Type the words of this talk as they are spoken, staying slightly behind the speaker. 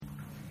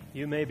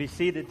You may be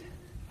seated.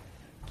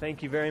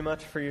 Thank you very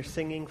much for your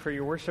singing, for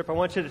your worship. I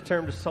want you to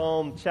turn to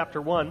Psalm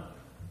chapter 1.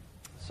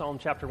 Psalm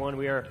chapter 1,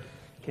 we are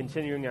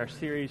continuing our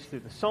series through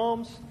the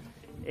Psalms.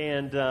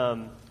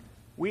 And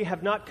we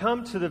have not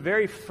come to the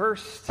very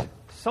first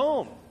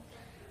psalm.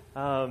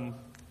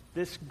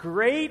 This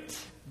great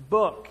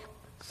book,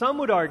 some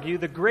would argue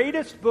the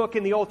greatest book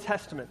in the Old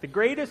Testament, the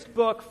greatest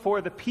book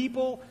for the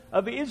people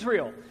of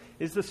Israel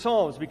is the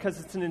Psalms, because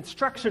it's an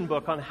instruction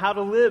book on how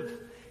to live.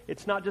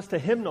 It's not just a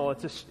hymnal,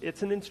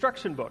 it's an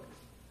instruction book.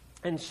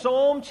 And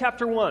Psalm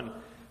chapter 1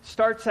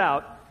 starts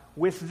out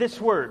with this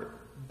word,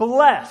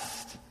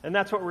 blessed. And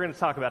that's what we're going to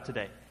talk about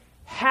today.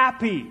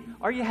 Happy.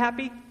 Are you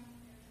happy?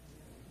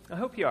 I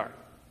hope you are.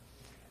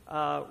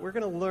 We're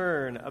going to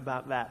learn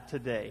about that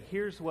today.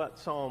 Here's what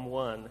Psalm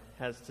 1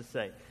 has to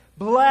say.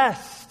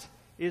 Blessed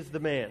is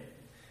the man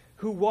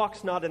who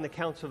walks not in the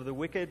counsel of the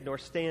wicked, nor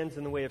stands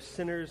in the way of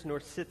sinners, nor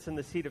sits in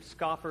the seat of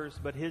scoffers,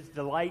 but his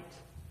delight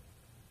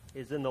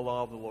is in the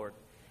law of the Lord.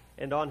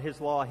 And on his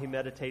law he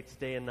meditates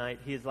day and night.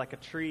 He is like a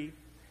tree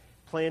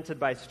planted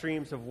by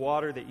streams of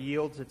water that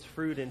yields its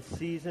fruit in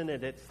season,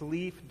 and its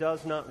leaf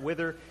does not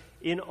wither.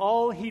 In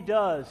all he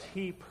does,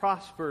 he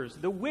prospers.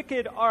 The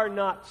wicked are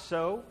not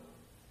so,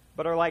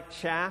 but are like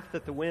chaff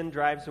that the wind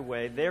drives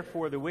away.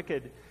 Therefore the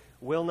wicked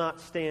will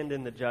not stand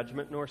in the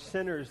judgment, nor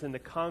sinners in the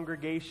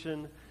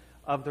congregation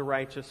of the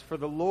righteous. For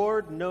the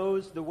Lord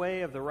knows the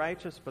way of the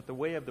righteous, but the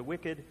way of the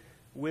wicked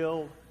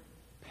will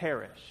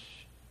perish.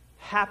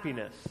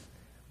 Happiness,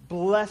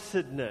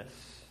 blessedness.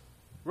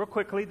 Real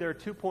quickly, there are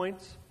 2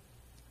 points,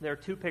 there are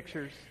 2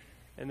 pictures,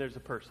 and there's a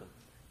person.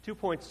 2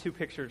 points, 2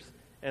 pictures,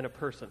 and a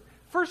person.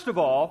 First of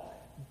all,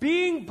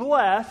 being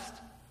blessed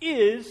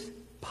is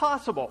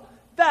possible.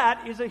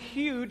 That is a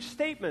huge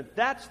statement.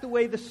 That's the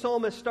way the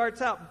psalmist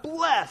starts out.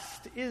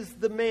 Blessed is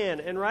the man.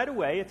 And right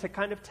away, it's a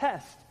kind of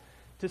test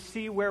to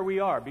see where we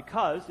are.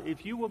 Because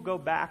if you will go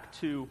back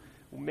to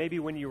maybe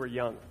when you were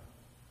young,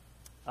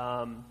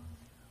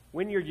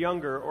 when you're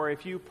younger, or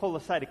if you pull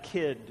aside a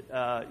kid,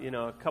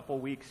 a couple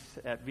weeks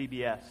at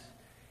VBS,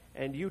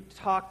 and you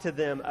talk to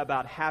them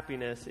about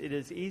happiness, it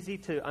is easy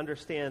to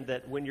understand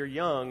that when you're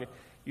young,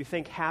 you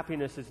think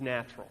happiness is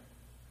natural.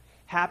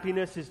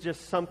 Happiness is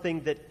just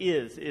something that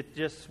is. It's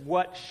just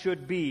what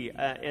should be.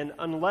 And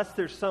unless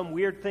there's some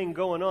weird thing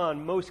going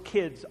on, most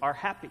kids are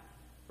happy,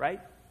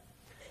 right?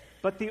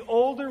 But the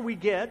older we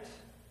get,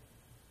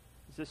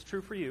 is this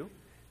true for you?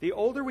 The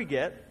older we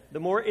get, the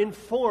more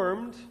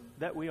informed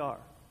that we are.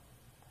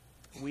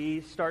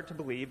 We start to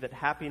believe that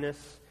happiness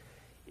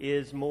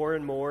is more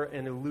and more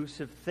an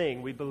elusive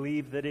thing. We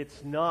believe that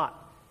it's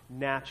not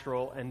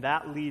natural, and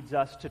that leads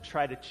us to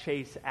try to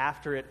chase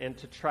after it and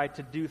to try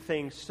to do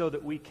things so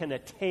that we can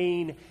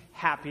attain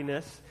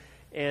happiness.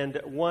 And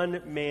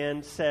one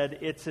man said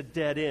it's a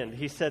dead end.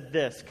 He said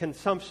this: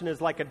 consumption is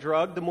like a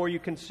drug. The more you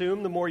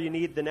consume, the more you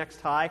need the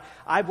next high.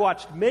 I've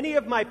watched many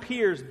of my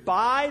peers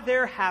buy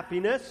their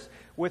happiness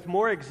with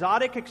more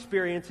exotic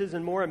experiences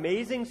and more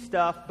amazing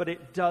stuff, but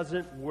it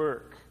doesn't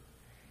work.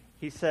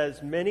 He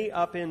says many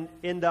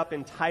end up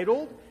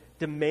entitled,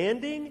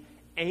 demanding,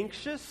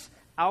 anxious,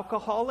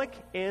 alcoholic,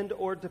 and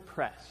or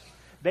depressed.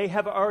 They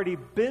have already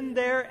been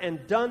there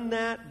and done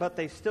that, but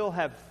they still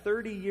have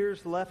 30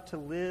 years left to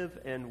live,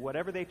 and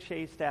whatever they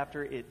chased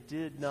after, it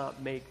did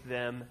not make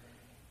them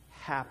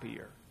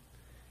happier.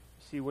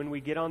 See, when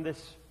we get on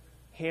this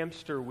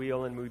hamster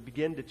wheel and we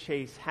begin to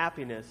chase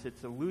happiness,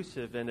 it's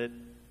elusive and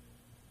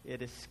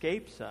it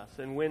escapes us.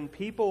 And when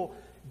people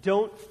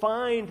don't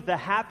find the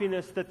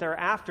happiness that they're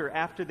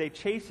after they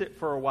chase it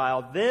for a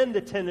while, then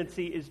the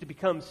tendency is to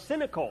become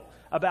cynical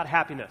about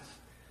happiness.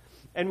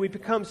 And we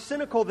become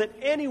cynical that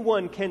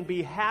anyone can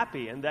be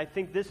happy. And I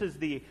think this is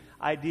the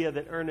idea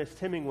that Ernest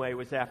Hemingway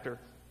was after.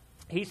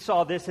 He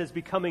saw this as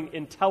becoming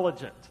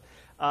intelligent.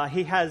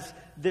 He has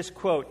this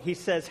quote. He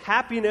says,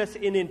 "Happiness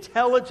in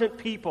intelligent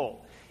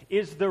people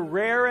is the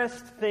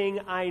rarest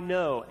thing I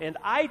know." And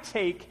I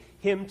take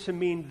him to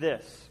mean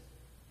this.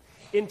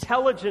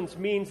 Intelligence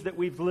means that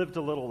we've lived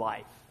a little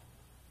life.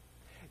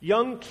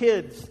 Young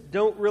kids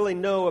don't really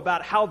know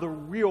about how the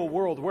real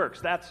world works.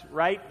 That's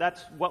right.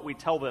 That's what we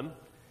tell them.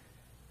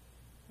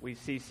 We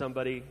see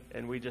somebody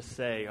and we just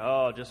say,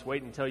 "Oh, just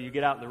wait until you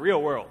get out in the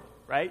real world,"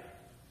 right?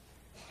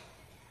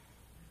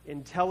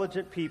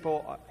 Intelligent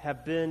people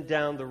have been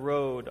down the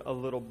road a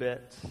little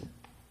bit.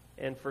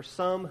 And for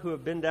some who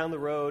have been down the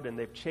road and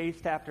they've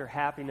chased after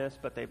happiness,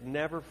 but they've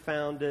never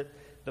found it,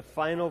 the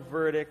final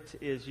verdict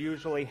is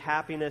usually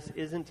happiness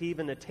isn't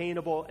even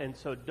attainable, and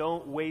so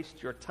don't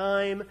waste your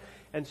time.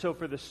 And so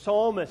for the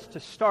psalmist to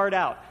start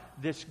out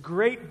this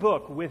great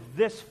book with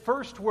this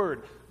first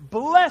word,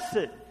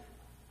 blessed,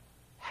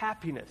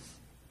 happiness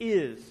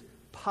is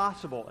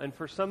possible. And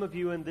for some of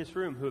you in this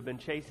room who have been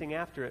chasing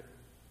after it,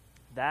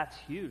 that's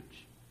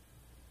huge.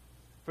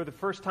 For the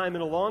first time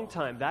in a long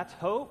time, that's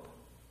hope,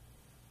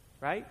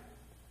 right?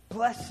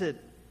 Blessed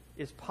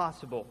is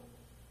possible.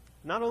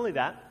 Not only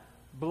that,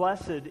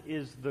 blessed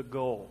is the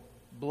goal.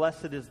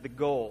 Blessed is the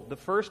goal. The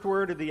first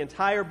word of the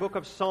entire book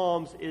of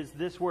Psalms is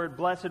this word,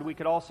 blessed. We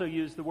could also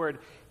use the word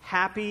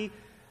happy.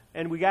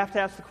 And we have to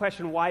ask the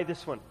question, why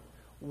this one?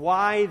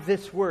 Why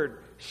this word?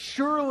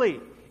 Surely,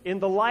 in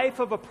the life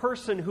of a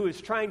person who is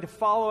trying to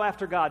follow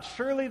after God,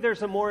 surely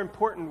there's a more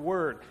important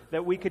word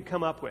that we could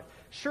come up with.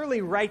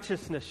 Surely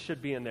righteousness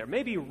should be in there.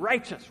 Maybe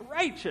righteous.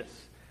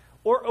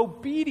 Or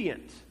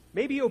obedient.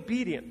 Maybe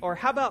obedient. Or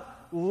how about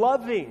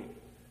loving,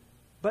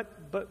 but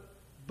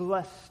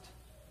blessed?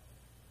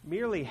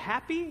 Merely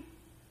happy?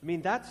 I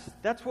mean,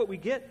 that's what we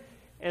get.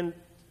 And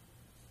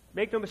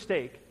make no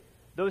mistake,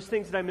 those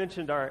things that I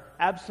mentioned are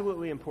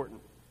absolutely important.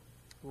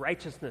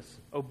 Righteousness,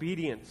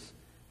 obedience,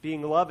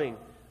 being loving.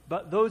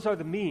 But those are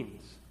the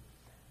means.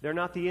 They're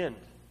not the end.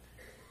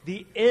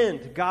 The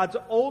end, God's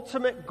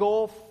ultimate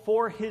goal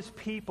for His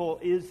people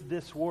is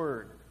this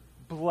word,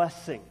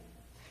 blessing.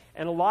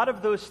 And a lot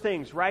of those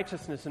things,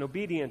 righteousness and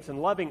obedience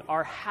and loving,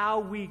 are how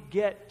we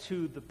get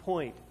to the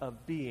point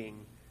of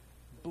being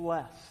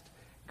blessed.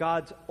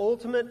 God's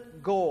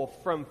ultimate goal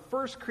from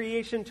first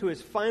creation to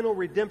His final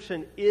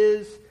redemption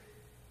is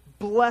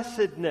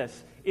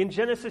blessedness. In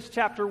Genesis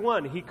chapter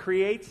 1, He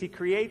creates,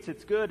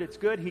 it's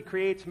good. He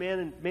creates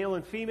male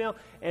and female,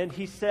 and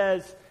He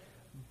says,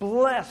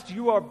 blessed,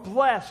 you are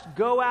blessed,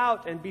 go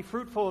out and be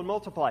fruitful and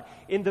multiply.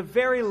 In the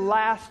very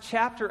last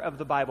chapter of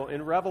the Bible,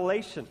 in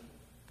Revelation,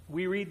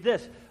 we read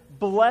this,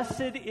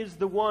 blessed is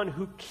the one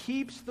who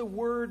keeps the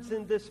words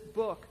in this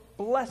book.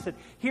 Blessed.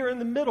 Here in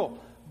the middle,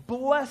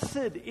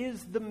 blessed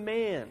is the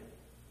man.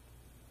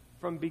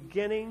 From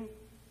beginning,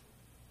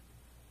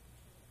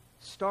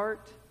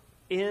 start,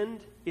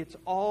 end, it's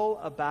all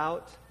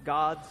about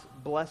God's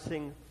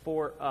blessing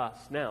for us.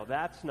 Now,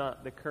 that's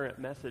not the current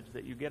message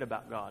that you get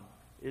about God,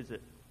 is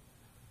it?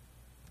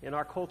 In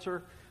our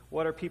culture,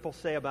 what do people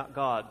say about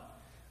God?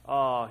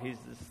 Oh, He's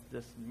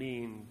this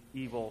mean,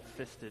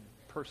 evil-fisted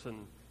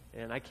person,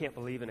 and I can't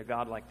believe in a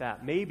God like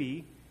that.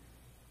 Maybe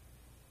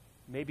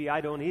I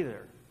don't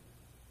either.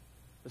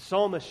 The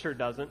psalmist sure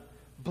doesn't.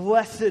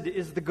 Blessed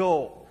is the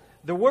goal.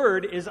 The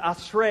word is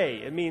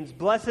ashrei. It means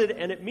blessed,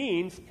 and it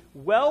means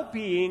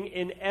well-being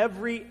in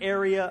every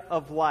area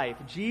of life.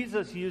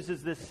 Jesus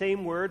uses this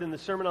same word in the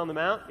Sermon on the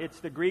Mount. It's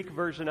the Greek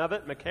version of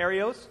it,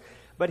 makarios.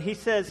 But He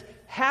says,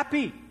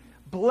 happy,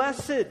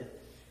 blessed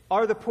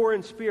are the poor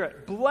in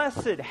spirit.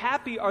 Blessed,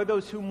 happy are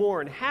those who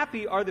mourn.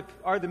 Happy are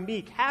the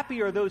meek.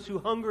 Happy are those who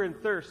hunger and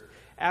thirst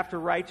after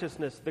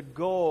righteousness. The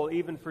goal,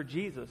 even for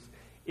Jesus,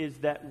 is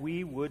that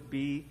we would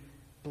be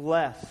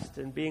blessed.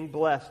 And being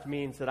blessed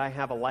means that I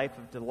have a life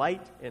of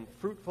delight and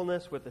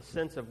fruitfulness with a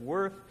sense of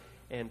worth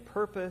and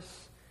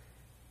purpose.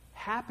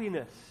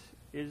 Happiness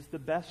is the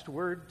best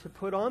word to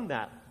put on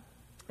that.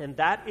 And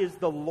that is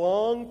the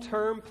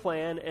long-term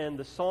plan, and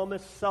the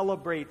psalmist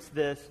celebrates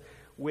this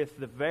with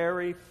the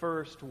very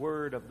first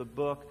word of the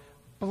book,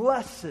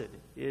 blessed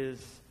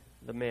is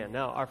the man.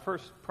 Now, our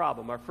first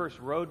problem, our first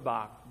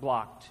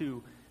roadblock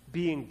to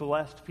being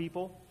blessed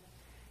people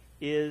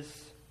is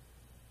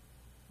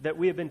that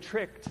we have been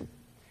tricked.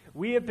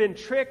 We have been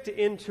tricked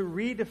into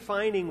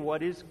redefining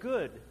what is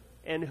good.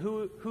 And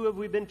who have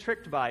we been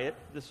tricked by it?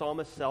 The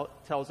psalmist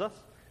tells us,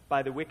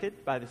 by the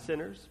wicked, by the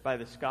sinners, by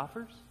the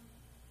scoffers.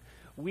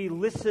 We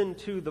listen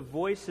to the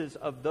voices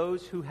of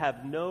those who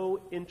have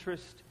no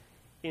interest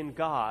in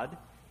God,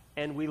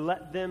 and we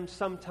let them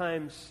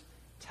sometimes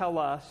tell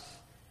us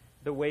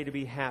the way to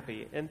be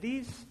happy. And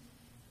these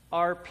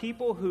are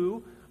people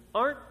who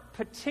aren't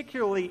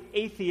particularly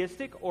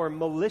atheistic or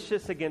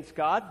malicious against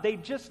God. They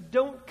just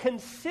don't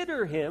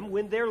consider Him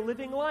when they're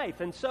living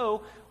life. And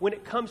so, when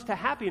it comes to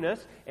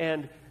happiness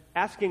and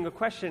asking a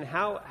question,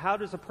 how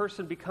does a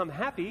person become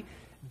happy?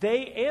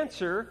 They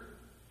answer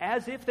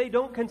as if they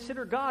don't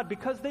consider God,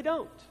 because they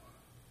don't.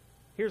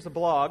 Here's a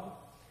blog.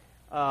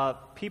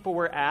 People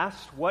were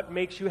asked, what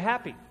makes you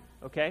happy?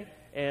 Okay?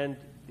 And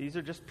these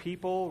are just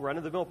people,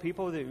 run-of-the-mill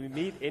people that we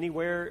meet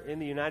anywhere in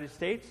the United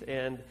States.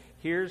 And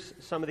here's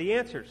some of the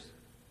answers.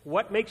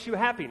 What makes you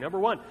happy? Number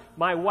one,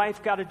 my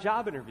wife got a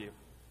job interview.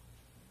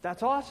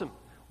 That's awesome.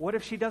 What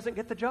if she doesn't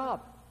get the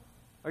job?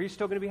 Are you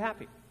still going to be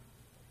happy?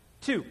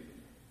 2,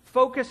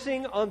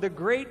 focusing on the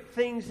great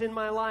things in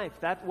my life.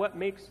 That's what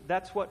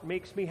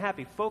makes me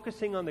happy.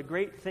 Focusing on the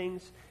great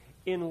things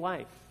in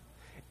life.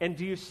 And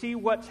do you see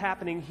what's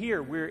happening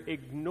here? We're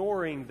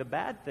ignoring the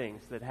bad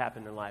things that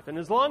happen in life. And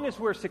as long as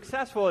we're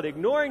successful at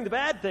ignoring the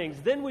bad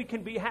things, then we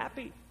can be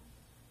happy.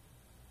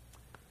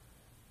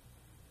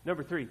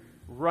 Number 3,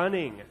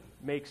 running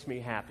makes me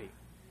happy.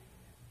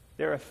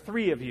 There are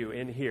 3 of you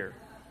in here,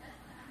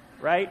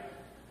 right?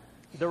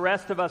 The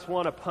rest of us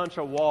want to punch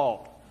a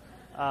wall.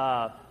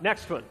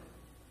 Next one.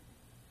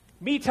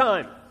 Me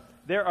time.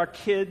 There are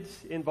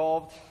kids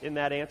involved in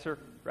that answer,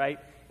 right?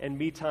 And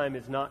me time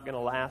is not going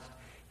to last.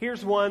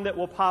 Here's one that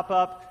will pop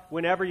up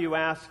whenever you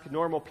ask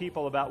normal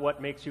people about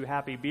what makes you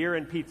happy. Beer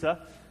and pizza.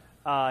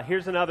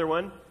 Here's another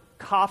one.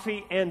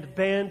 Coffee and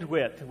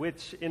bandwidth,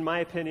 which in my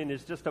opinion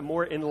is just a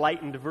more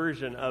enlightened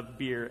version of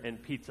beer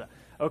and pizza.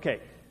 Okay,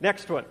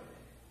 next one.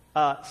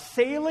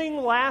 Sailing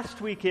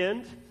last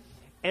weekend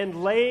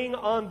and laying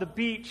on the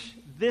beach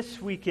this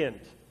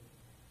weekend.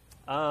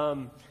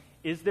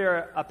 Is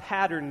there a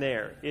pattern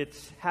there?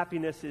 It's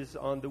happiness is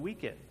on the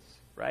weekends,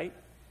 right?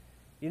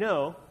 You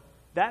know,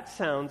 that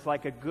sounds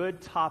like a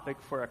good topic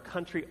for a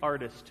country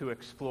artist to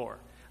explore.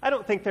 I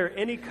don't think there are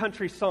any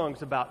country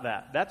songs about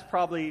that. That's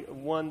probably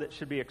one that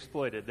should be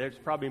exploited. There's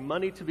probably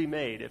money to be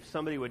made if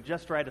somebody would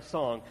just write a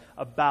song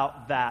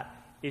about that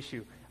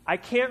issue. I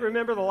can't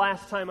remember the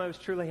last time I was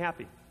truly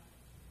happy.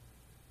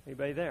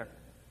 Anybody there?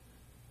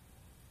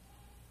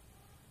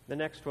 The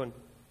next one,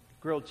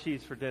 grilled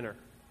cheese for dinner.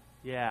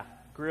 Yeah,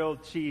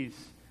 grilled cheese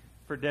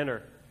for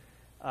dinner.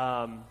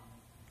 How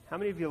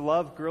many of you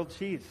love grilled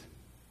cheese?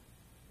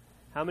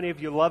 How many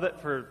of you love it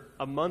for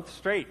a month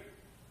straight?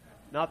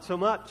 Not so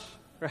much,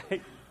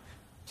 right?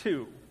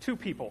 Two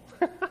people.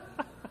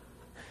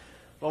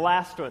 The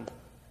last one.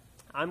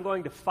 I'm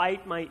going to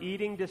fight my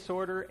eating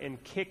disorder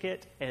and kick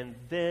it, and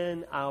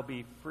then I'll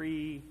be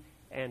free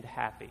and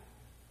happy.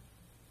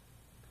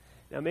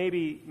 Now,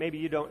 maybe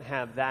you don't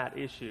have that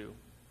issue,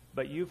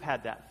 but you've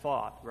had that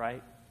thought,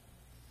 right?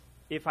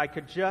 If I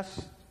could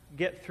just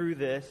get through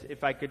this,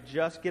 if I could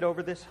just get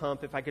over this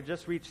hump, if I could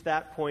just reach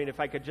that point, if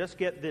I could just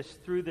get this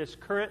through this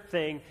current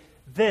thing,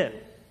 then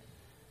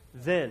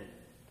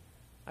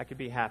I could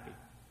be happy.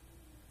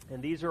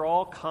 And these are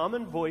all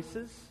common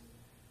voices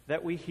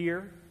that we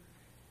hear.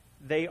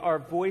 They are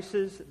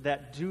voices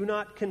that do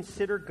not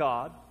consider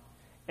God,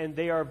 and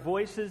they are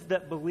voices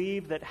that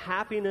believe that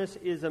happiness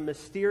is a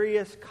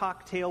mysterious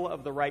cocktail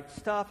of the right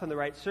stuff and the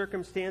right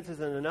circumstances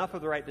and enough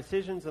of the right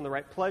decisions and the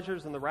right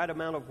pleasures and the right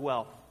amount of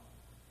wealth.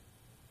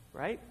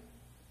 Right?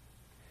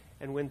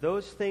 And when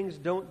those things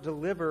don't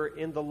deliver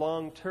in the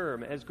long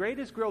term, as great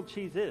as grilled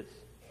cheese is,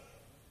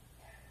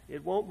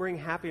 it won't bring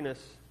happiness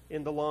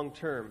in the long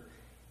term.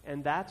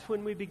 And that's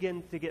when we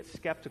begin to get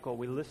skeptical.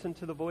 We listen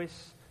to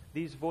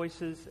these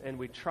voices, and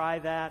we try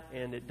that,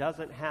 and it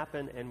doesn't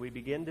happen, and we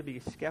begin to be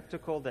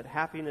skeptical that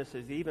happiness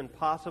is even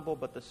possible.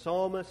 But the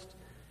psalmist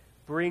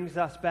brings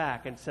us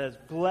back and says,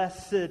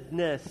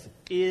 blessedness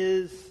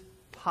is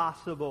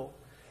possible.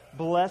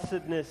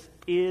 Blessedness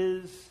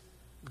is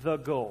the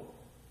goal.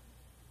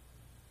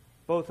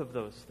 Both of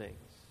those things.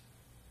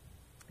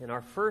 And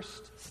our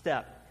first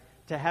step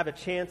to have a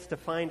chance to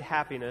find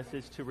happiness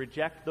is to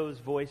reject those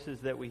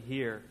voices that we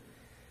hear.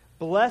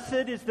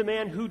 Blessed is the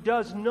man who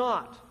does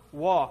not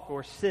walk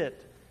or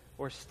sit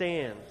or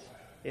stand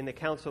in the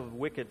counsel of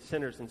wicked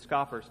sinners and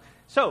scoffers.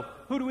 So,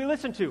 who do we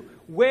listen to?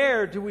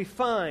 Where do we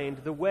find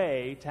the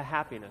way to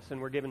happiness? And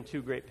we're given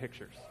two great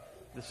pictures.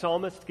 The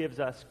psalmist gives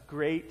us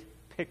great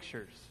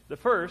pictures. The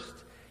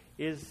first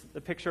is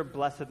the picture of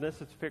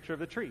blessedness. It's a picture of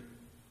the tree,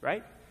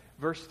 right?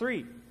 Verse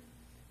 3,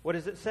 what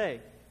does it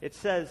say? It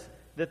says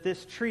that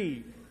this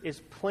tree is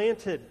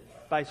planted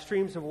by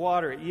streams of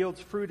water. It yields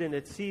fruit in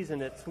its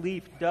season. Its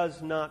leaf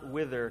does not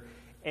wither.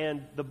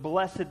 And the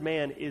blessed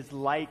man is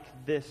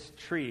like this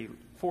tree.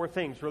 4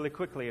 things really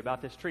quickly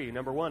about this tree.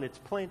 Number 1, it's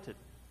planted.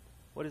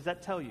 What does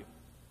that tell you?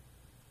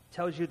 It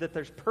tells you that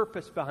there's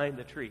purpose behind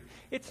the tree.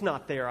 It's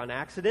not there on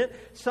accident.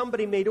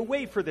 Somebody made a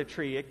way for the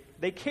tree.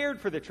 They cared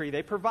for the tree.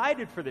 They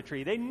provided for the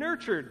tree. They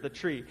nurtured the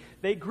tree.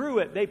 They grew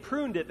it. They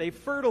pruned it. They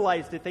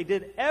fertilized it. They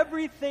did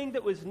everything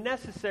that was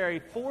necessary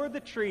for the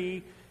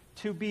tree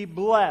to be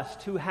blessed,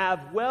 to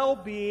have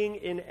well-being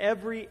in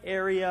every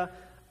area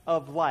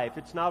of life.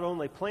 It's not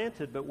only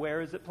planted, but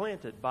where is it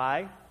planted?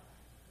 By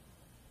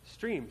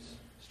streams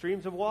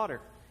of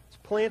water. It's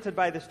planted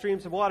by the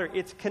streams of water.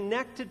 It's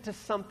connected to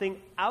something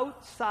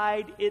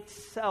outside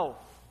itself.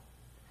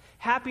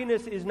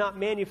 Happiness is not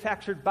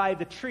manufactured by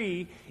the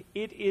tree.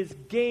 It is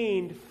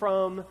gained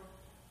from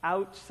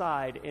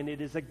outside, and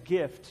it is a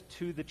gift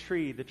to the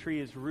tree. The tree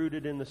is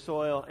rooted in the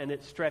soil, and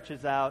it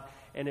stretches out,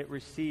 and it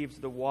receives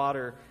the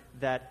water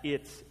that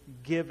it's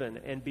given.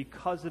 And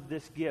because of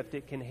this gift,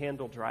 it can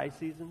handle dry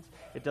seasons.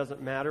 It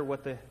doesn't matter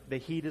what the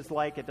heat is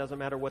like. It doesn't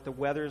matter what the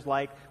weather is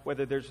like,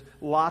 whether there's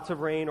lots of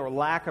rain or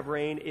lack of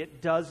rain.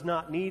 It does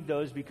not need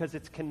those because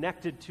it's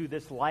connected to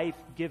this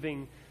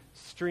life-giving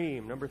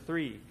stream. Number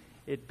 3,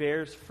 it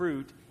bears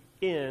fruit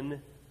in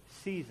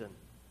season.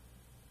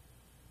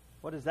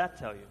 What does that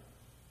tell you?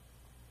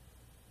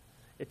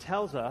 It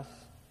tells us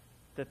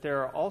that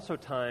there are also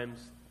times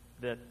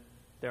that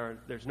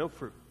there's no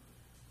fruit.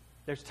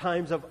 There's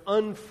times of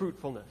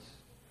unfruitfulness.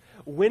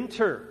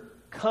 Winter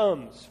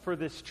comes for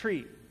this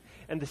tree,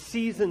 and the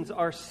seasons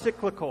are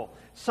cyclical.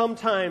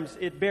 Sometimes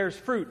it bears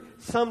fruit,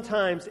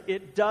 sometimes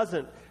it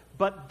doesn't,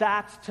 but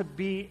that's to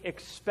be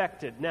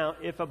expected. Now,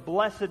 if a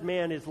blessed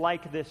man is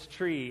like this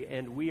tree,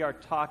 and we are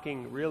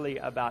talking really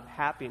about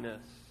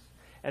happiness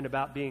and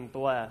about being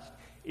blessed,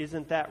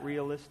 isn't that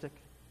realistic?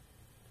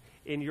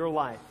 In your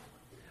life,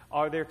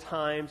 are there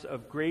times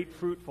of great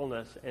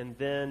fruitfulness, and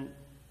then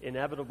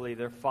inevitably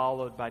they're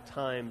followed by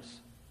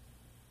times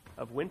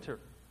of winter,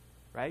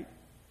 right?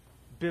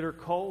 Bitter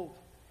cold,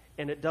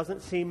 and it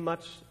doesn't seem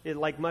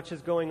like much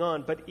is going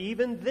on. But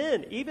even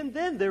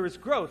then there is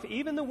growth.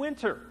 Even the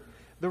winter,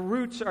 the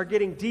roots are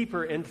getting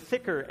deeper and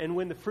thicker, and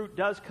when the fruit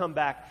does come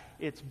back,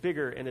 it's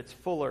bigger and it's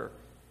fuller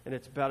and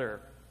it's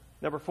better.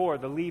 Number 4,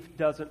 the leaf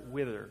doesn't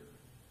wither.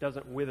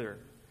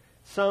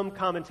 Some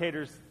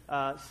commentators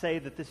say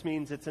that this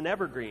means it's an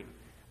evergreen.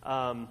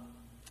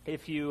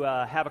 if you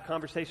have a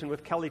conversation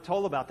with Kelly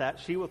Toll about that,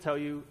 she will tell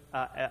you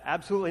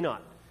absolutely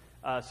not.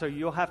 So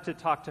you'll have to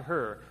talk to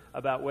her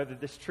about whether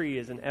this tree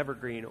is an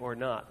evergreen or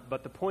not.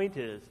 But the point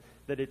is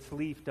that its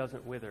leaf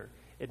doesn't wither.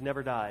 It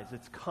never dies.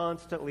 It's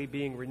constantly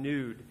being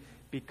renewed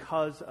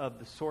because of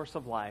the source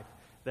of life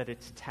that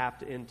it's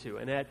tapped into.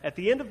 And at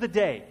the end of the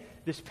day,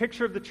 this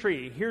picture of the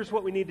tree, here's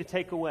what we need to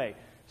take away.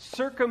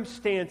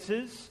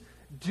 Circumstances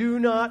do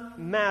not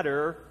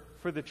matter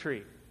for the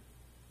tree.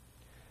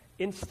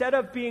 Instead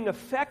of being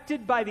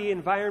affected by the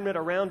environment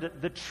around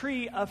it, the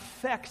tree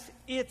affects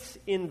its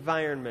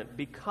environment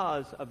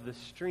because of the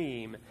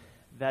stream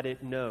that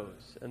it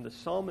knows. And the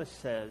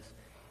psalmist says,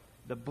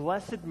 the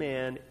blessed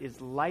man is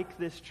like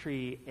this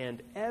tree,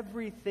 and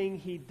everything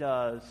he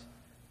does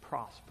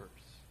prospers.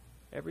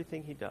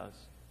 Everything he does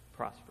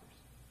prospers.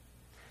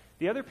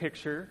 The other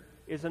picture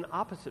is an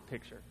opposite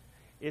picture.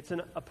 It's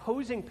an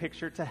opposing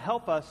picture to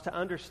help us to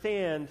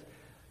understand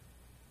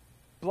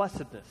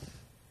blessedness.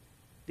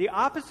 The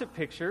opposite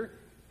picture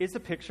is a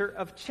picture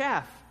of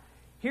chaff.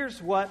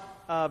 Here's what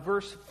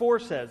verse 4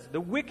 says.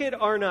 The wicked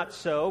are not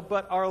so,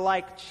 but are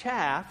like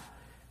chaff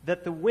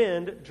that the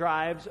wind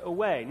drives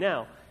away.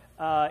 Now,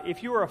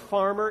 if you were a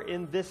farmer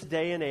in this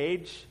day and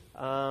age,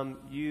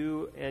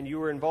 you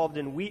were involved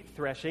in wheat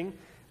threshing,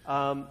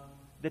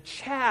 the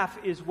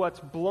chaff is what's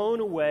blown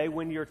away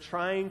when you're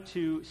trying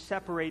to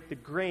separate the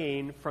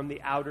grain from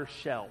the outer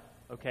shell.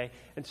 Okay?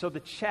 And so the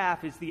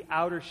chaff is the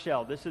outer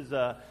shell. This is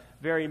a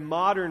very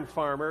modern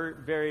farmer,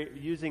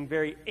 using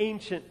very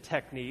ancient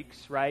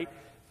techniques, right?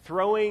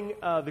 Throwing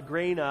the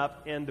grain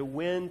up, and the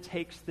wind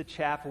takes the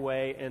chaff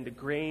away, and the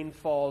grain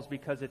falls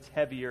because it's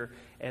heavier,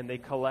 and they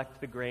collect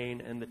the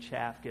grain, and the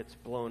chaff gets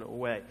blown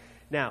away.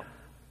 Now,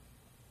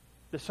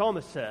 the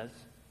psalmist says,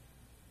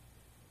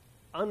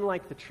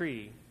 unlike the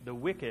tree, the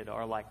wicked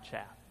are like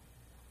chaff.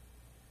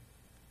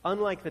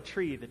 Unlike the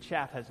tree, the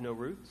chaff has no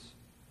roots.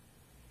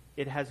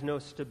 It has no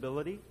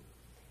stability.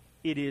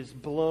 It is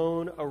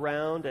blown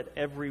around at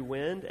every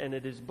wind, and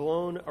it is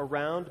blown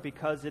around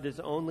because it is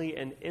only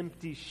an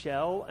empty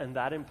shell, and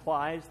that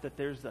implies that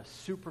there's a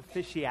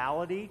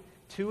superficiality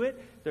to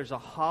it. There's a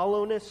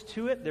hollowness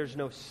to it. There's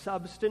no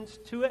substance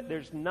to it.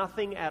 There's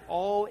nothing at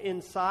all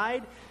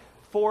inside.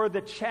 For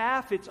the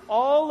chaff, it's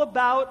all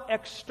about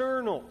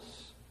externals.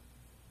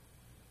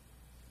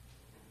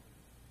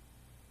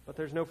 But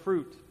there's no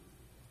fruit.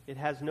 It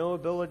has no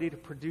ability to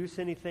produce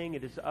anything.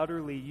 It is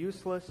utterly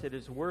useless. It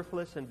is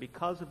worthless. And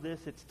because of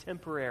this, it's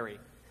temporary.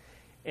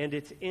 And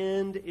its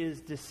end is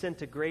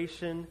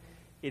disintegration.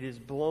 It is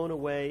blown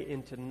away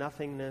into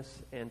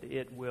nothingness, and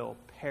it will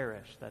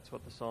perish. That's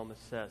what the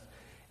psalmist says.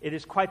 It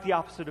is quite the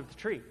opposite of the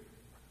tree,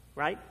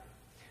 right?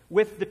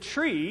 With the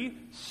tree,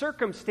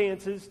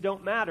 circumstances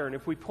don't matter. And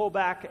if we pull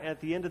back at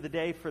the end of the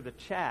day for the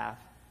chaff,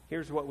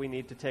 here's what we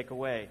need to take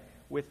away.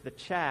 With the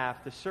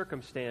chaff, the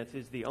circumstance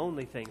is the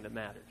only thing that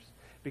matters,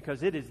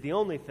 because it is the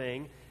only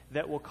thing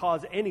that will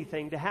cause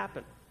anything to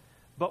happen.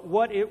 But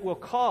what it will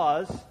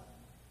cause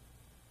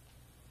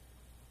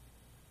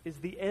is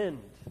the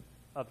end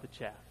of the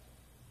chaff.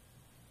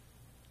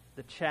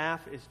 The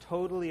chaff is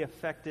totally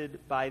affected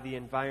by the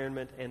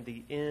environment, and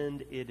the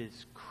end, it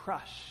is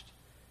crushed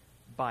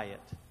by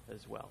it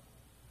as well.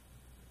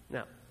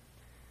 Now,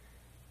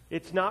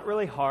 it's not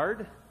really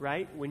hard,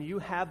 right? When you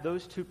have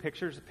those two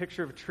pictures, a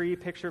picture of a tree, a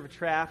picture of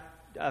chaff,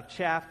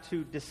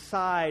 to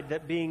decide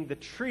that being the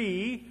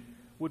tree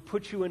would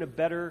put you in a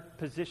better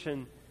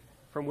position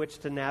from which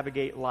to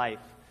navigate life.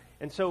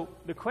 And so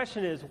the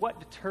question is, what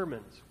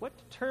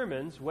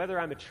determines whether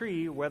I'm a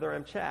tree or whether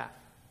I'm chaff?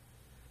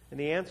 And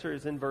the answer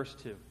is in verse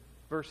 2.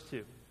 Verse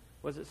 2.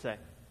 What does it say? It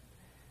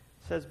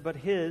says, but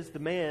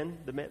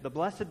the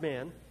blessed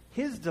man,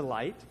 his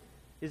delight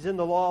is in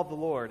the law of the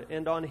Lord,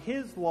 and on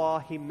his law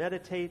he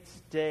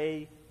meditates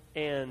day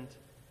and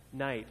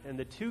night. And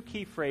the two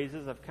key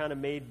phrases I've kind of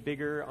made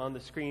bigger on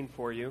the screen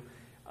for you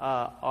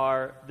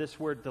are this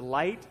word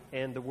delight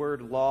and the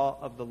word law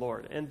of the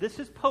Lord. And this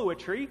is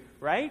poetry,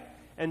 right?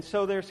 And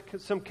so there's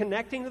some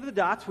connecting of the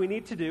dots we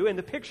need to do. In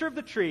the picture of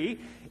the tree,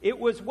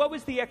 what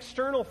was the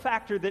external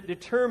factor that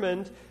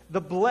determined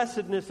the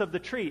blessedness of the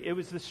tree? It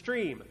was the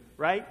stream,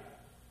 right?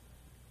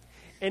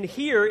 And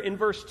here in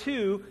verse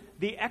 2,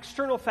 the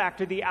external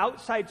factor, the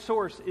outside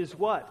source, is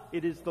what?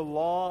 It is the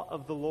law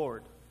of the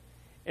Lord.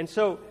 And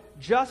so,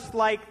 just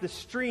like the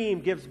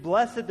stream gives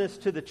blessedness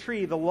to the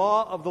tree, the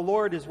law of the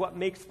Lord is what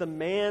makes the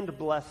man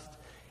blessed.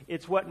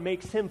 It's what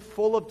makes him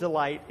full of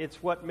delight.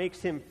 It's what makes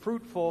him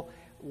fruitful,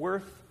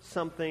 worth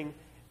something,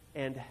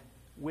 and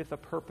with a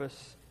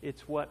purpose.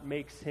 It's what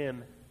makes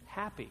him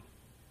happy.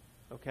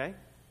 Okay?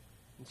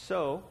 And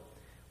so,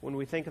 when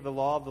we think of the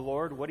law of the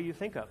Lord, what do you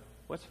think of?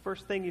 What's the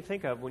first thing you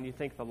think of when you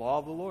think the law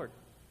of the Lord?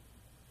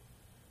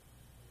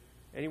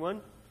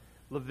 Anyone?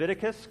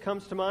 Leviticus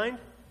comes to mind?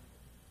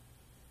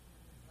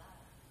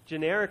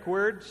 Generic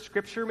word,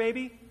 scripture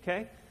maybe?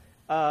 Okay.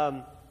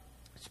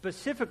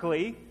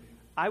 Specifically,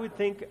 I would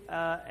think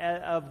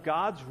of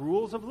God's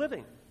rules of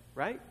living,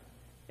 right?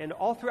 And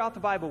all throughout the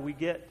Bible we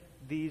get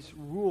these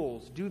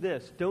rules. Do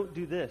this, don't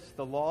do this,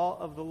 the law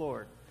of the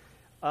Lord.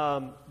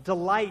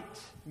 Delight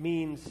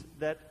means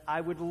that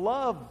I would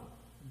love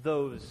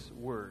those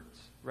words,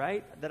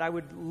 right? That I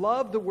would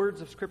love the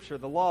words of Scripture,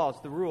 the laws,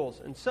 the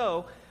rules. And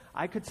so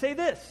I could say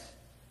this,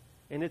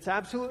 and it's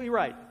absolutely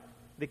right.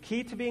 The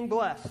key to being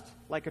blessed,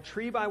 like a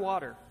tree by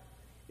water,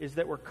 is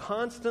that we're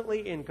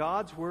constantly in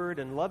God's Word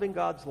and loving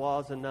God's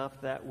laws enough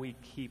that we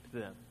keep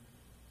them.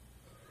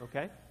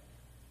 Okay?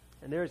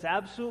 And there is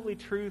absolutely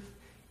truth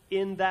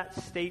in that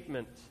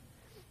statement.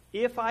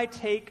 If I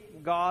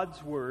take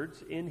God's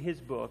words in His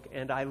book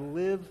and I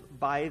live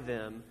by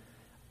them,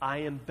 I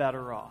am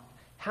better off.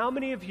 How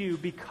many of you,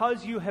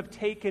 because you have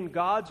taken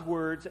God's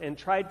words and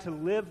tried to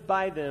live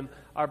by them,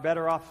 are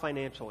better off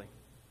financially?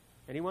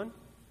 Anyone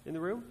in the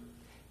room?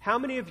 How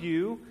many of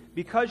you,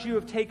 because you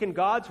have taken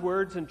God's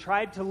words and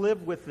tried to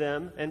live with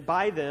them and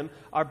by them,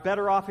 are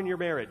better off in your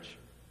marriage?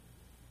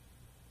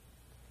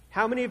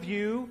 How many of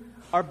you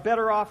are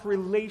better off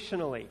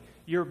relationally?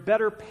 You're a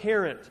better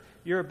parent.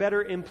 You're a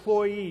better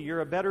employee.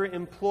 You're a better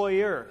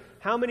employer.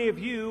 How many of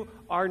you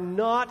are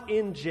not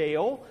in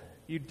jail?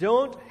 You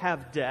don't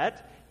have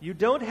debt. You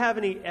don't have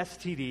any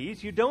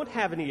STDs. You don't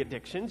have any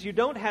addictions. You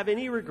don't have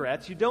any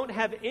regrets. You don't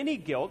have any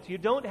guilt. You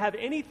don't have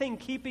anything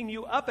keeping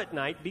you up at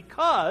night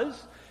because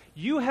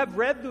you have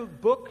read the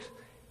book,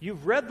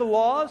 you've read the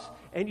laws,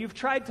 and you've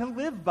tried to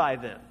live by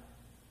them.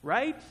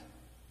 Right?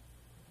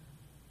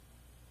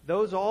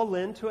 Those all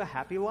lend to a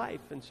happy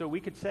life. And so we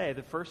could say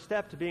the first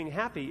step to being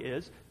happy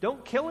is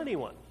don't kill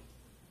anyone.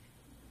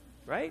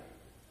 Right?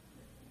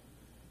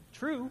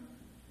 True?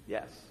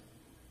 Yes.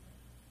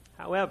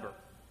 However,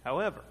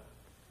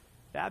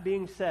 that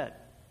being said,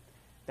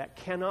 that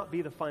cannot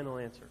be the final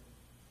answer.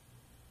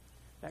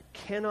 That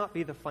cannot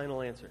be the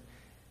final answer.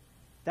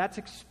 That's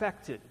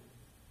expected.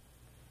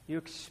 You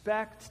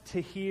expect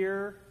to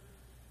hear,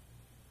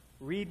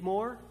 read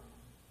more,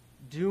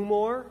 do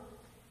more,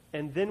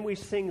 and then we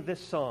sing this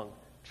song,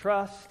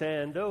 trust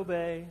and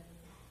obey,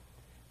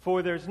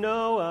 for there's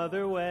no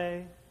other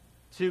way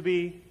to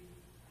be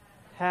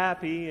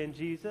happy in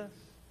Jesus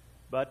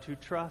but to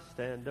trust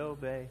and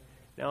obey.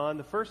 Now, on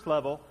the first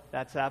level,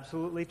 that's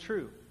absolutely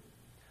true.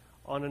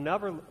 On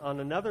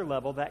another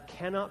level, that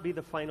cannot be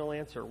the final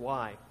answer.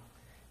 Why?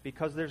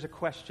 Because there's a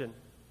question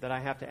that I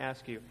have to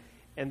ask you.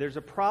 And there's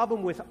a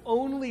problem with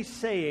only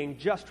saying,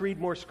 just read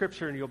more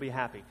Scripture and you'll be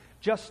happy.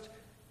 Just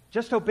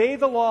obey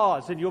the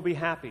laws and you'll be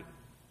happy.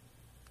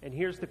 And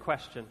here's the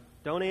question.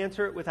 Don't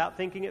answer it without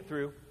thinking it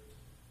through.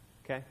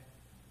 Okay?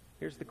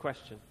 Here's the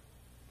question.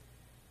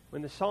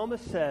 When the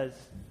psalmist says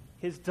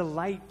his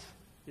delight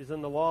is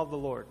in the law of the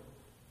Lord,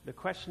 the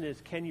question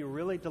is, can you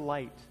really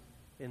delight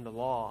in the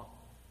law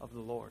of the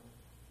Lord?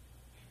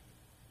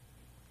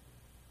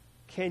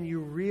 Can you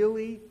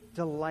really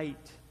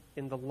delight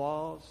in the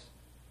laws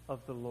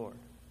of the Lord?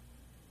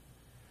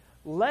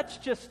 Let's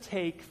just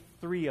take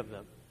 3 of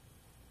them.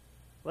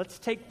 Let's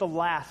take the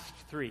last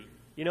 3.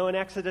 You know, in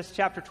Exodus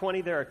chapter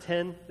 20, there are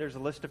 10. There's a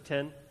list of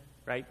 10,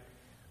 right?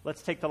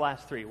 Let's take the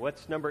last 3.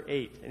 What's number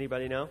 8?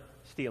 Anybody know?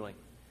 Stealing.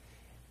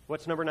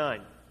 What's number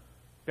 9?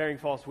 Bearing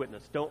false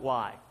witness. Don't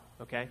lie.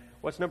 Okay?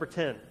 What's number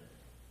 10?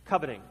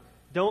 Coveting.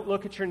 Don't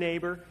look at your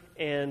neighbor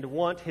and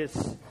want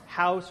his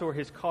house or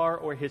his car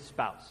or his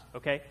spouse.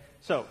 Okay?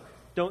 So,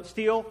 don't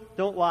steal,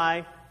 don't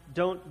lie,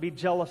 don't be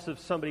jealous of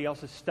somebody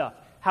else's stuff.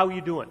 How are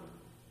you doing?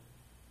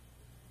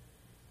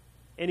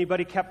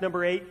 Anybody kept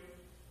number 8?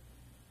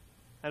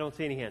 I don't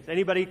see any hands.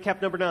 Anybody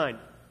kept number 9?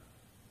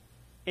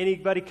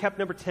 Anybody kept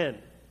number 10?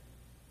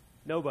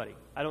 Nobody.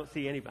 I don't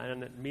see anybody.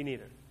 Me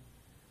neither.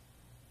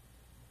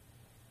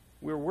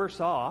 We're worse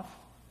off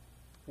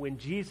when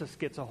Jesus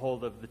gets a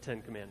hold of the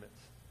 10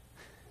 Commandments.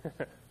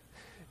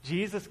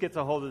 Jesus gets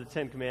a hold of the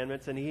 10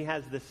 Commandments, and he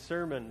has this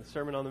sermon,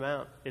 Sermon on the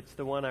Mount. It's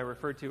the one I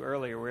referred to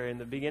earlier, where in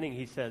the beginning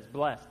he says,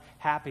 blessed,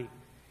 happy.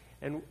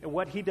 And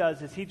what he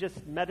does is he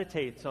just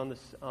meditates on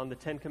the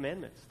 10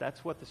 Commandments.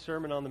 That's what the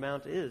Sermon on the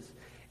Mount is.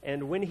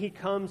 And when he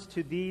comes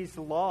to these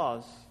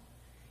laws,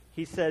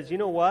 he says, you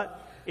know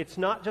what? It's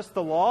not just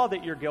the law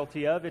that you're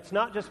guilty of. It's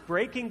not just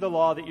breaking the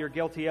law that you're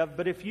guilty of.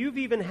 But if you've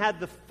even had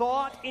the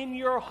thought in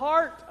your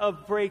heart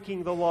of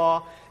breaking the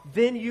law,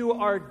 then you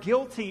are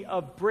guilty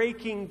of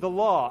breaking the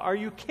law. Are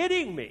you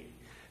kidding me?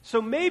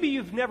 So maybe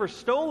you've never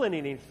stolen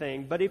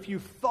anything, but if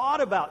you've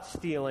thought about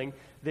stealing,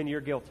 then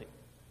you're guilty.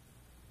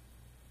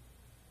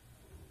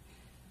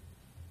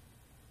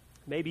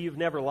 Maybe you've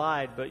never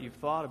lied, but you've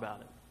thought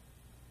about it.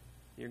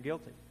 You're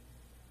guilty.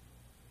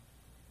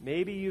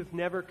 Maybe you've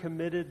never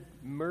committed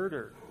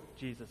murder,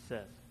 Jesus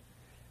says.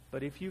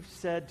 But if you've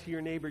said to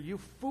your neighbor, you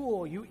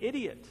fool, you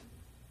idiot,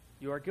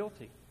 you are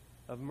guilty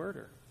of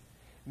murder.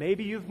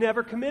 Maybe you've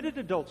never committed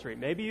adultery.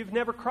 Maybe you've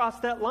never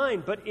crossed that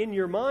line. But in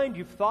your mind,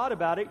 you've thought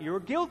about it. You're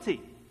guilty.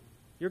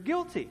 You're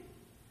guilty.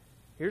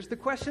 Here's the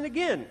question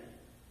again.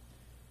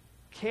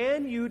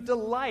 Can you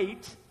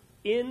delight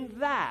in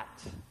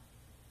that?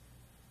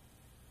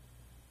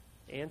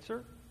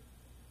 Answer,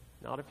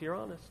 not if you're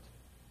honest.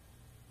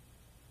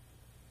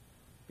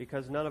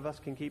 Because none of us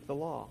can keep the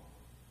law.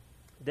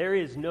 There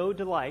is no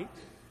delight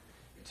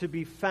to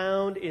be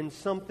found in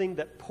something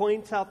that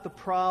points out the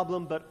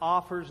problem but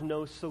offers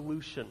no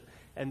solution.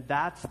 And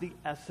that's the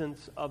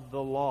essence of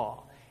the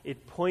law.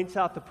 It points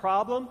out the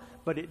problem,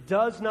 but it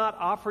does not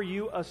offer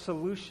you a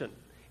solution.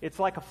 It's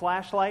like a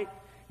flashlight.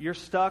 You're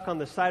stuck on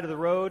the side of the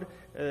road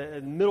in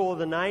the middle of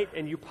the night,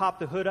 and you pop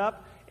the hood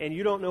up, and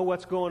you don't know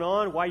what's going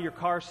on, why your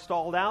car's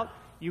stalled out.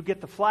 You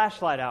get the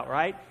flashlight out,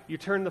 right? You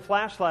turn the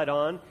flashlight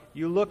on,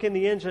 you look in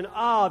the engine,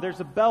 there's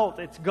a belt,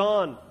 it's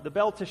gone. The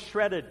belt is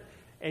shredded.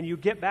 And you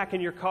get back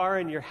in your car,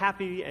 and you're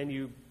happy, and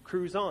you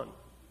cruise on.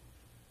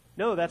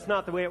 No, that's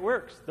not the way it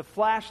works. The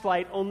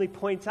flashlight only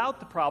points out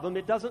the problem.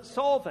 It doesn't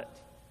solve it,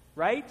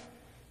 right?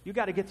 You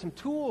got to get some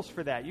tools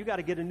for that. You got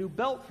to get a new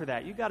belt for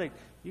that. You got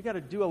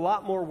to do a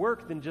lot more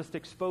work than just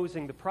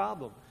exposing the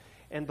problem.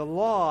 And the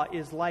law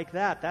is like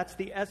that. That's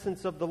the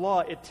essence of the law.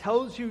 It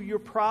tells you your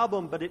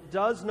problem, but it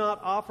does not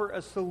offer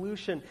a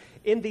solution.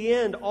 In the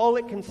end, all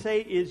it can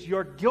say is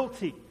you're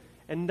guilty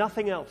and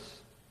nothing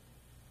else.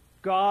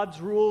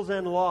 God's rules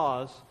and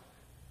laws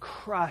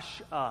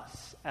crush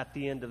us at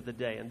the end of the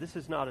day. And this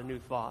is not a new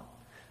thought.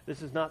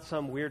 This is not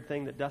some weird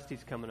thing that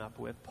Dusty's coming up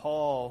with.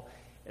 Paul,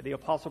 the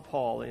Apostle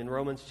Paul, in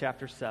Romans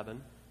chapter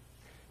 7,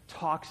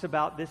 talks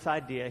about this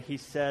idea. He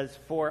says,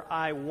 "For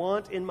I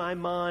want in my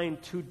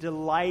mind to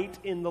delight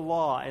in the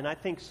law." And I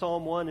think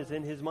Psalm 1 is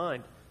in his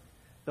mind.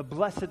 The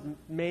blessed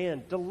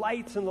man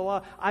delights in the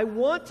law. I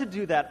want to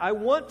do that. I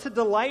want to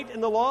delight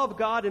in the law of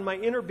God in my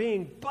inner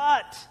being.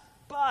 But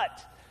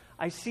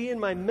I see in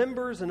my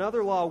members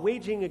another law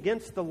waging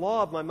against the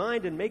law of my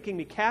mind and making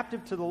me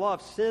captive to the law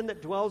of sin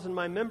that dwells in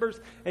my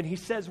members. And he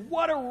says,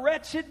 "What a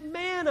wretched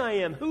man I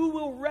am. Who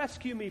will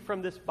rescue me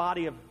from this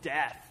body of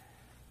death?"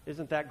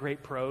 Isn't that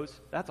great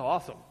prose? That's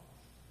awesome.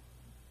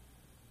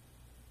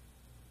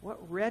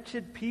 What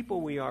wretched people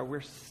we are.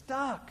 We're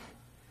stuck.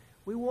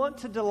 We want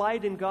to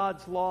delight in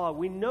God's law.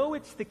 We know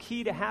it's the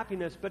key to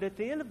happiness, but at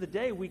the end of the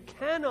day, we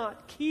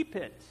cannot keep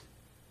it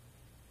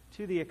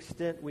to the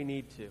extent we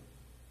need to.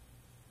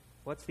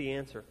 What's the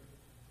answer?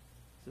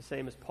 It's the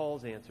same as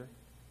Paul's answer.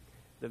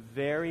 The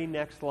very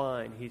next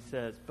line, he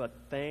says, "But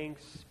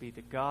thanks be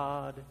to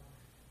God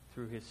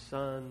through his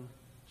Son,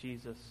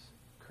 Jesus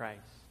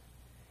Christ."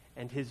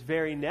 And his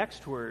very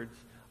next words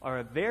are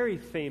a very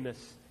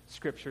famous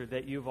scripture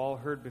that you've all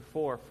heard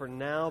before. "For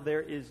now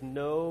there is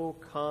no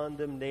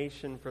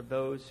condemnation for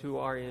those who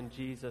are in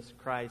Jesus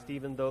Christ.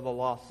 Even though the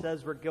law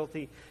says we're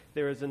guilty,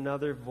 there is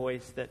another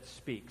voice that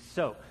speaks."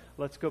 So,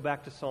 let's go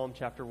back to Psalm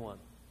chapter 1.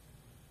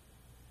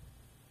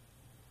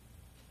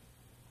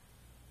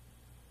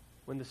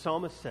 When the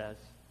psalmist says,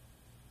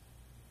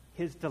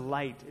 his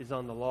delight is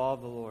on the law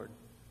of the Lord.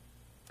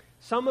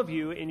 Some of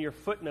you in your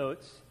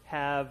footnotes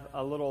have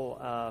a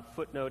little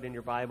footnote in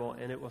your Bible,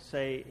 and it will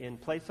say, in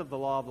place of the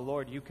law of the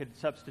Lord, you could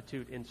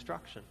substitute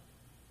instruction.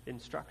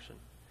 Instruction.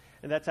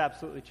 And that's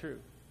absolutely true.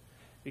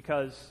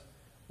 Because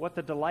what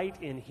the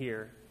delight in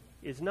here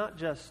is not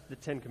just the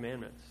Ten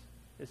Commandments.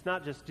 It's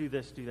not just do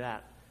this, do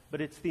that.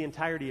 But it's the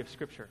entirety of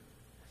Scripture.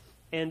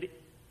 And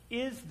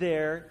is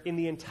there, in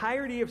the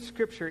entirety of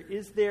Scripture,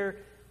 is there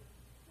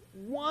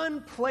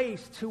one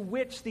place to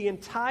which the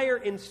entire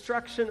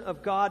instruction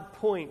of God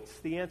points?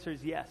 The answer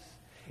is yes.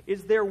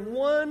 Is there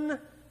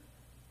one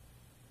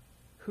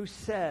who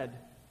said,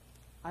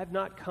 "I've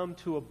not come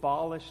to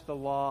abolish the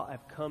law,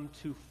 I've come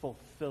to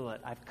fulfill it.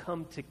 I've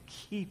come to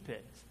keep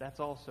it"? That's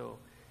also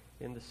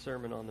in the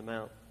Sermon on the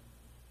Mount.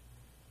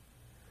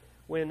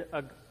 When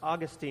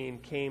Augustine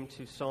came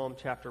to Psalm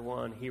chapter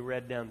 1, he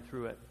read down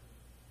through it.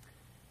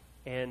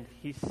 And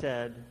he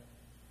said,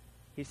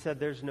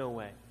 "There's no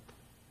way.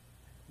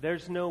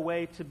 There's no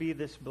way to be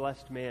this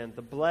blessed man.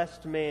 The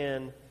blessed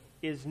man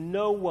is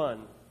no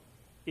one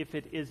if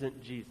it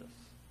isn't Jesus.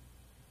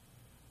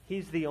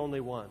 He's the only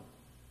one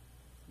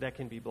that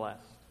can be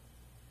blessed."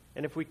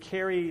 And if we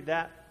carry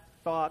that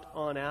thought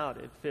on out,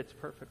 it fits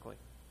perfectly.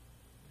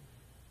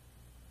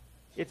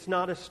 It's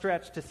not a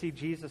stretch to see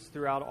Jesus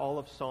throughout all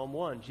of Psalm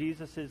 1.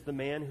 Jesus is the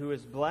man who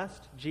is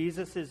blessed.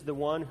 Jesus is the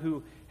one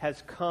who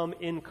has come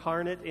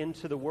incarnate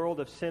into the world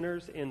of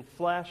sinners in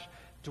flesh,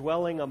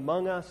 dwelling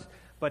among us.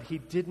 But he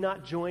did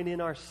not join in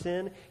our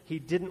sin. He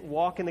didn't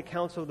walk in the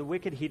counsel of the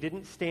wicked. He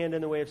didn't stand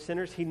in the way of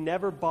sinners. He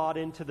never bought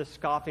into the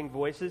scoffing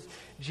voices.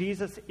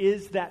 Jesus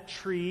is that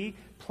tree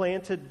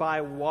planted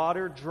by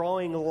water,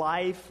 drawing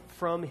life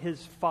from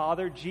his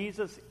Father.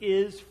 Jesus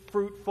is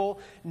fruitful,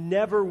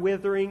 never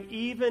withering,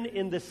 even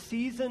in the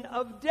season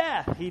of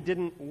death. He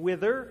didn't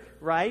wither,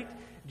 right?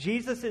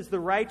 Jesus is the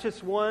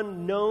righteous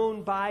one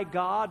known by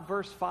God,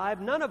 verse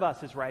 5. None of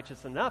us is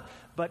righteous enough,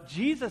 but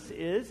Jesus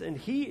is, and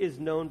he is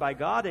known by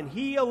God, and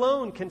he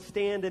alone can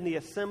stand in the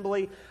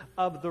assembly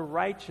of the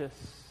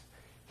righteous.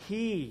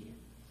 He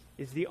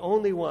is the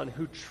only one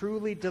who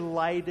truly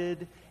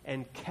delighted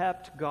and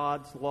kept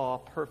God's law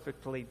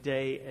perfectly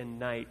day and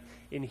night.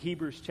 In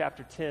Hebrews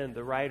chapter 10,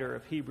 the writer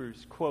of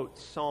Hebrews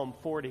quotes Psalm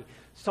 40.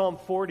 Psalm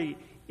 40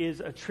 is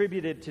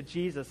attributed to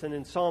Jesus. And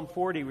in Psalm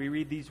 40, we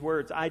read these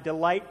words, I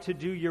delight to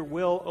do your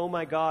will, O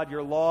my God,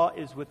 your law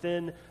is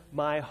within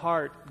my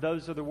heart.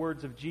 Those are the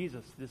words of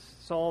Jesus. This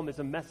psalm is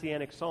a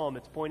messianic psalm.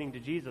 It's pointing to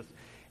Jesus.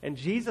 And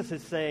Jesus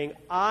is saying,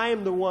 I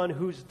am the one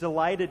who's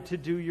delighted to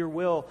do your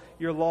will.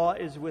 Your law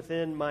is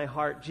within my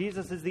heart.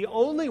 Jesus is the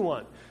only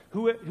one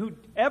who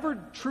ever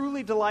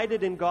truly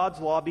delighted in God's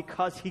law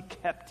because he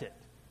kept it.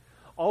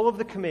 All of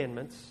the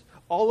commandments,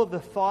 all of the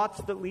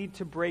thoughts that lead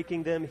to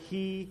breaking them,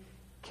 he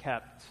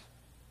kept.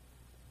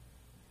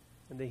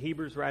 And the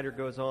Hebrews writer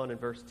goes on in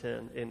verse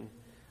 10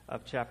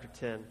 of chapter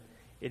 10.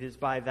 It is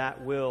by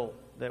that will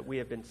that we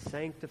have been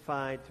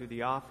sanctified through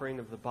the offering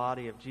of the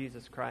body of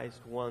Jesus Christ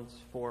once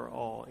for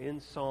all. In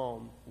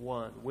Psalm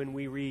 1, when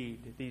we read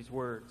these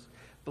words,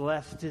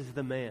 blessed is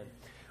the man.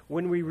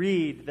 When we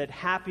read that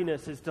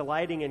happiness is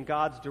delighting in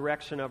God's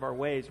direction of our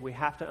ways, we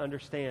have to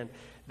understand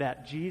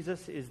that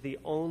Jesus is the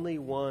only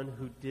one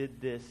who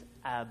did this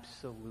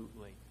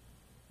absolutely.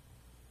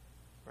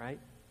 Right?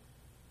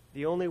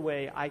 The only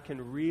way I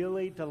can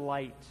really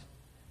delight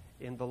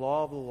in the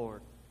law of the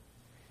Lord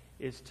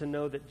is to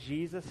know that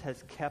Jesus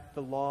has kept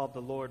the law of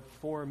the Lord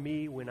for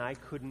me when I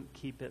couldn't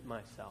keep it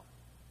myself.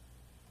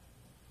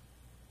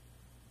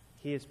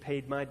 He has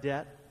paid my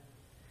debt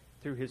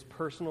through his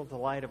personal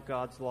delight of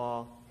God's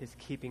law, his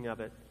keeping of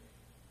it,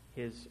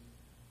 his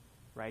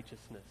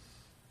righteousness.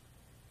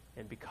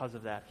 And because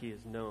of that, he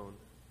is known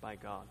by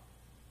God.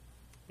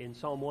 In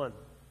Psalm 1,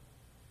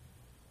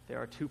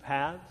 there are two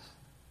paths,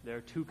 there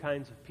are two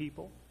kinds of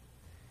people,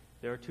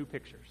 there are two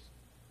pictures,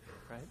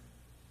 right?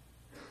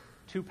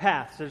 Two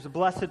paths. There's a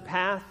blessed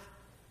path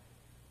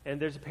and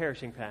there's a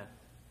perishing path.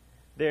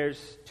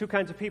 There's two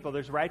kinds of people.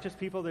 There's righteous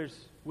people,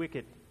 there's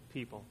wicked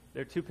people.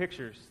 There are two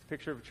pictures.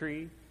 Picture of a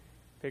tree,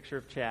 picture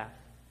of chaff.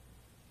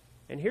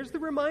 And here's the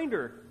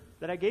reminder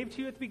that I gave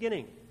to you at the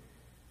beginning.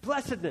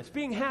 Blessedness,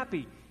 being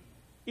happy,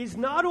 is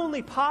not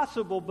only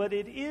possible, but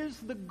it is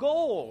the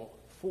goal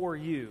for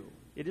you.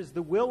 It is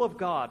the will of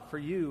God for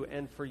you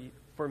and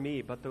for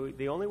me. But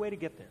the only way to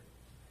get there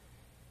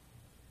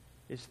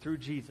is through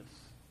Jesus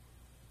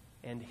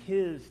and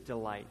his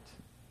delight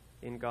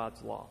in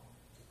God's law.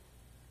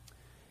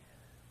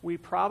 We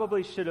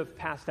probably should have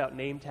passed out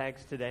name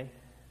tags today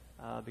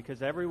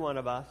because every one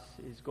of us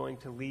is going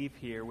to leave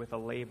here with a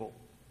label.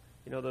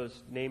 You know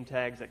those name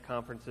tags at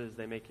conferences,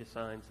 they make you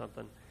sign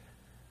something.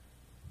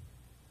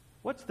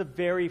 What's the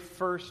very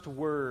first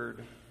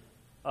word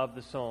of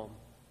the psalm?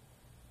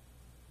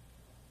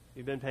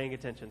 You've been paying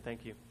attention,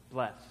 thank you.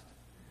 Blessed.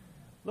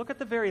 Look at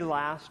the very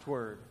last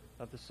word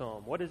of the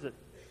psalm. What is it?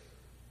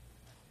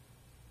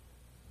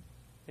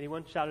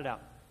 Anyone? Shout it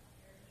out.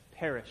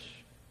 Perish.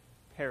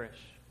 Perish.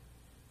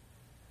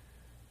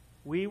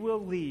 We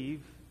will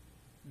leave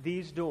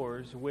these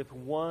doors with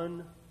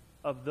one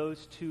of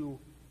those two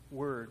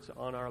words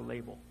on our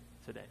label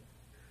today.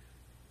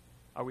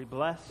 Are we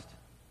blessed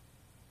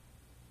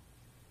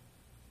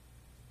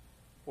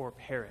or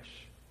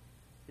perish?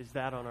 Is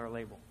that on our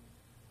label?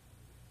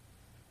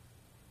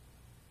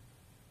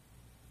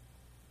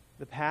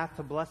 The path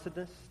to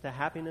blessedness, to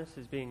happiness,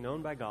 is being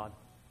known by God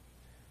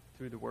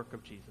through the work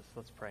of Jesus.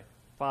 Let's pray.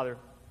 Father,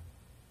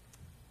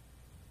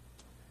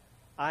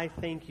 I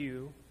thank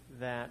you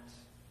that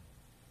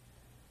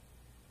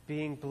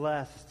being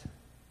blessed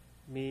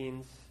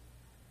means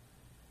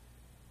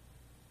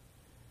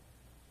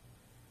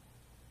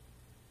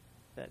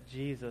that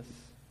Jesus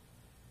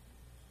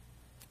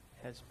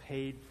has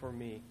paid for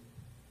me.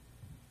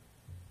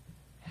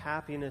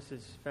 Happiness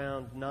is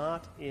found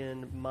not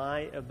in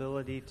my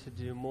ability to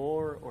do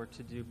more or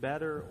to do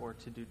better or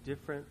to do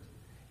different.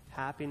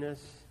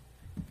 Happiness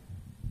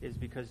is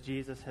because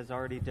Jesus has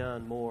already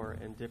done more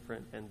and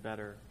different and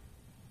better.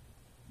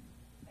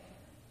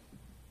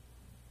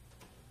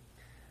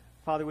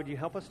 Father, would you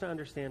help us to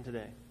understand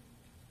today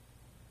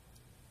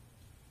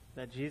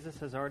that Jesus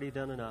has already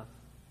done enough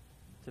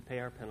to pay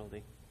our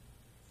penalty?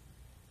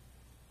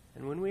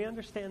 And when we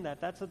understand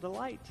that, that's a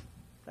delight.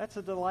 That's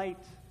a delight,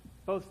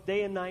 both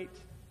day and night.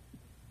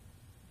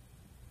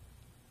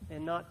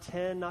 And not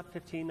 10, not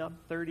 15, not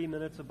 30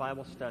 minutes of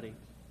Bible study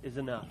is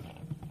enough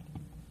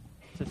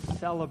to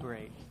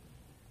celebrate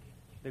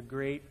the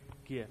great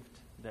gift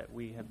that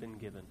we have been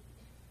given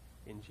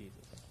in Jesus.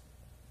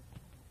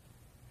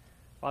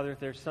 Father, if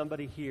there's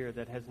somebody here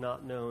that has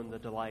not known the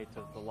delight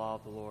of the law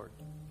of the Lord,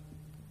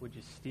 would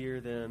you steer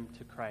them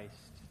to Christ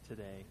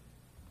today?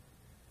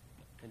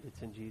 And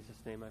it's in Jesus'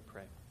 name I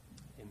pray.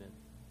 Amen.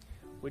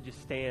 Would you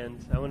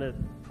stand? I want to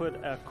put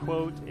a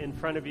quote in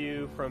front of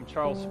you from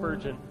Charles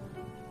Spurgeon.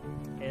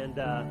 And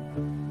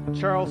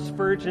Charles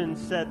Spurgeon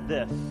said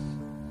this: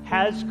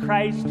 "Has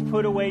Christ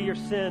put away your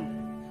sin?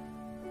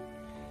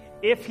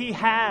 If he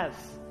has,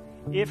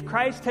 if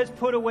Christ has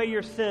put away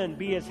your sin,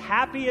 be as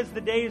happy as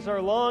the days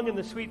are long in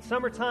the sweet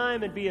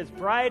summertime, and be as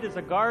bright as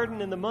a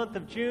garden in the month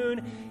of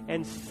June,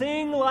 and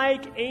sing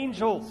like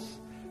angels,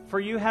 for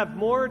you have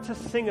more to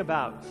sing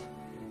about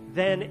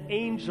than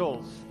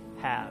angels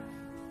have."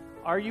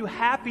 Are you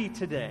happy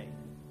today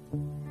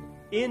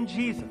in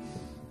Jesus?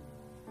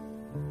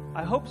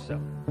 I hope so.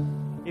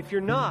 If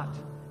you're not,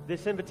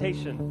 this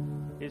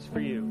invitation is for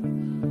you.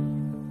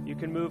 You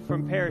can move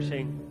from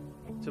perishing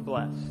to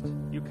blessed.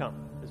 You come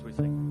as we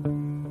sing.